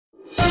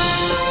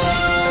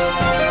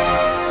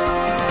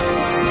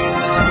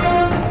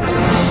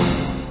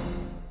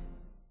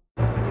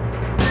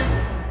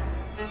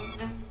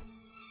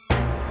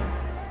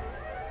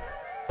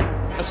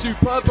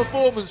superb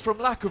performance from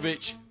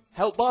Lakovic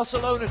helped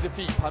Barcelona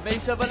defeat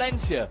Pamesa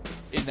Valencia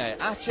in their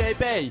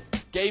HB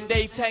Game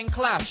Day 10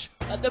 clash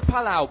at the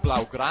Palau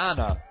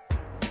Blaugrana.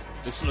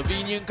 The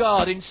Slovenian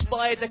guard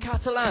inspired the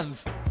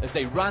Catalans as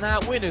they ran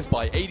out winners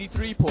by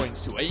 83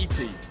 points to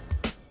 80.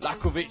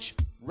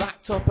 Lakovic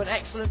racked up an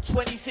excellent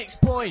 26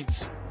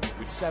 points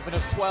with 7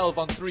 of 12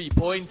 on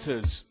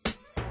 3-pointers.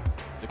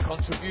 The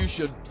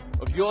contribution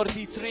of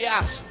Jordi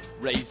Trias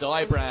raised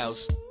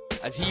eyebrows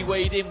as he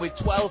weighed in with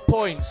 12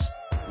 points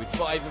with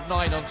 5 of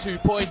 9 on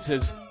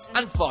 2-pointers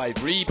and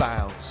 5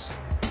 rebounds.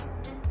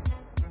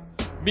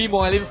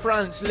 Meanwhile in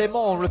France, Le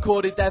Mans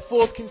recorded their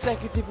 4th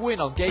consecutive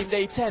win on Game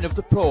Day 10 of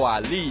the Pro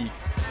A League.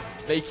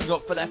 Making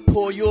up for their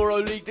poor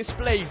EuroLeague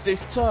displays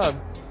this term,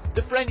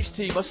 the French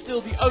team are still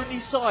the only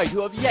side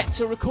who have yet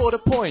to record a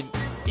point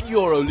in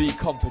EuroLeague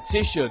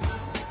competition.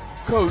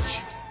 Coach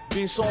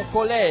Vincent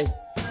Collet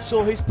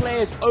saw his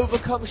players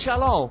overcome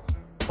Chalon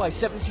by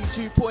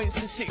 72 points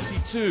to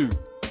 62,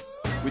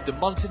 with the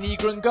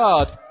Montenegrin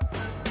guard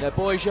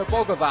Nebojša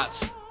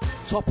Bogovac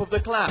top of the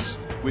class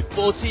with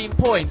 14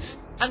 points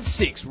and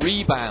 6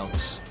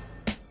 rebounds.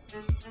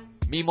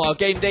 Meanwhile,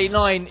 Game Day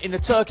 9 in the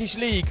Turkish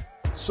League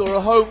saw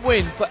a home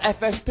win for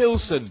FS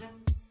Pilsen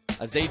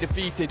as they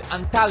defeated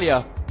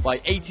Antalya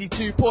by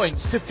 82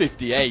 points to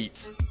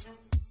 58.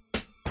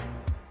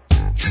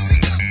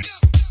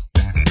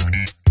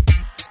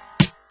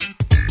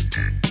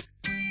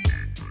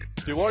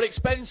 Warwick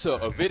Spencer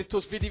of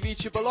Virtus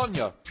Vidivici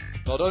Bologna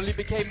not only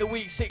became the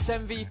Week 6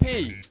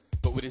 MVP,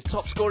 but with his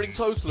top scoring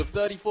total of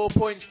 34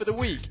 points for the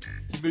week,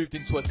 he moved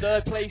into a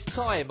 3rd place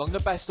tie among the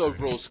best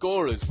overall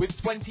scorers with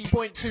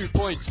 20.2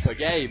 points per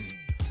game.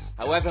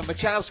 However,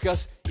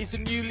 Machauskas is the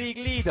new league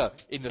leader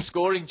in the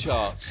scoring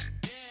charts.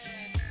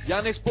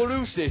 Yannis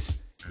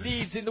Borousis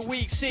leads in the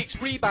Week 6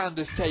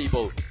 rebounders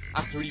table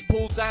after he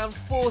pulled down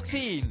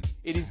 14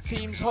 in his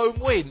team's home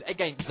win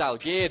against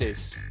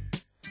Zalgiris.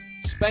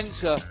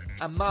 Spencer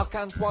and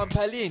Marc-Antoine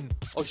Pellin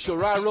of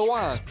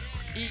Chora-Rouen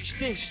each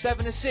dished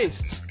 7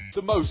 assists,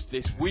 the most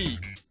this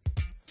week.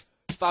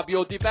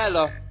 Fabio Di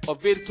Bella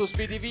of Virtus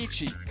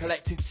Vidivici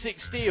collected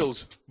 6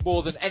 steals,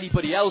 more than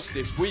anybody else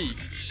this week,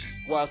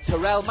 while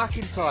Terrell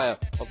McIntyre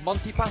of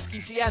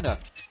Montepaschi Siena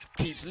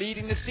keeps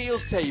leading the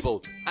steals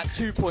table at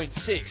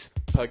 2.6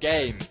 per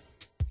game.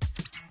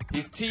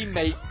 His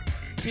teammate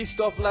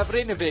Krzysztof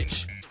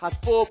Lavrinovic had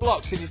 4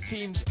 blocks in his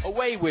team's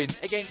away win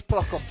against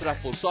Prokop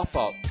Trefl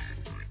Sopot.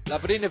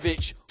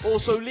 Lavrinovic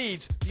also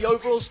leads the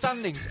overall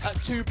standings at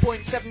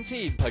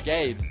 2.17 per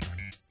game.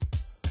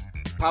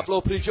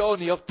 Pablo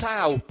Prigioni of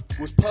Tau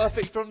was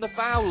perfect from the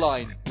foul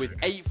line with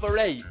 8 for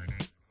 8,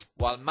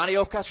 while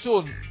Mario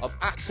Casun of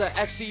AXA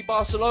FC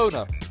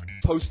Barcelona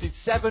posted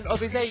 7 of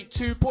his 8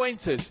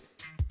 2-pointers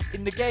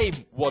in the game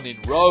won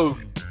in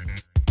Rome.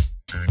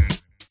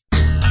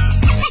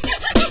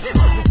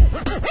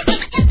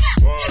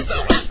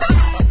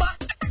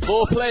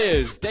 Four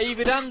players: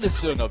 David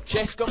Anderson of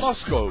CSKA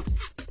Moscow,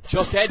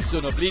 Chuck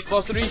Edson of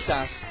Litvos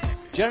Rytas,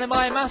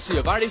 Jeremiah Massey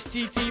of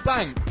Aristiti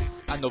Bank,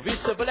 and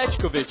Novica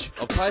Velečkovic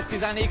of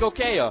Partizan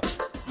Igokeia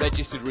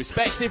registered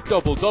respective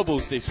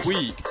double-doubles this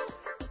week.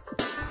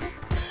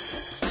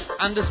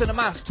 Anderson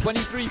amassed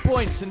 23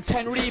 points and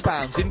 10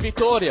 rebounds in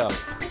Vitoria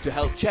to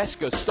help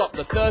CSKA stop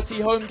the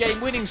 30 home game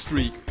winning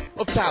streak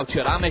of Tau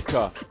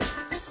Ceramica.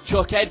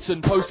 Chuck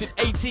Edson posted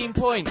 18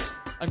 points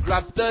and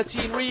grabbed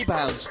 13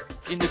 rebounds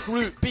in the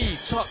Group B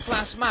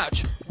top-class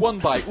match won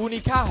by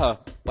Unicaja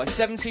by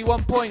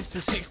 71 points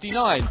to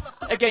 69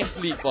 against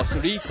Litvos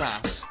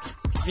Rytas.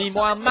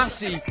 Meanwhile,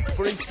 Massey,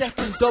 for his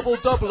 2nd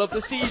double-double of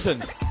the season,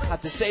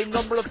 had the same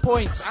number of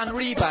points and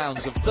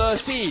rebounds of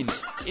 13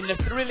 in the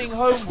thrilling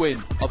home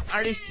win of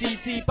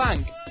Aristiti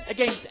Bank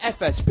against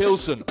FS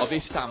Pilsen of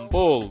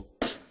Istanbul.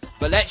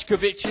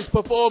 Velečkovic's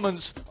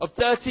performance of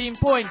 13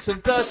 points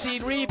and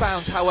 13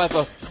 rebounds,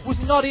 however,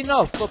 was not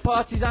enough for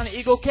Partizan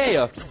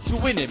Igokeia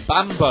to win in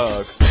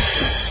Bamberg.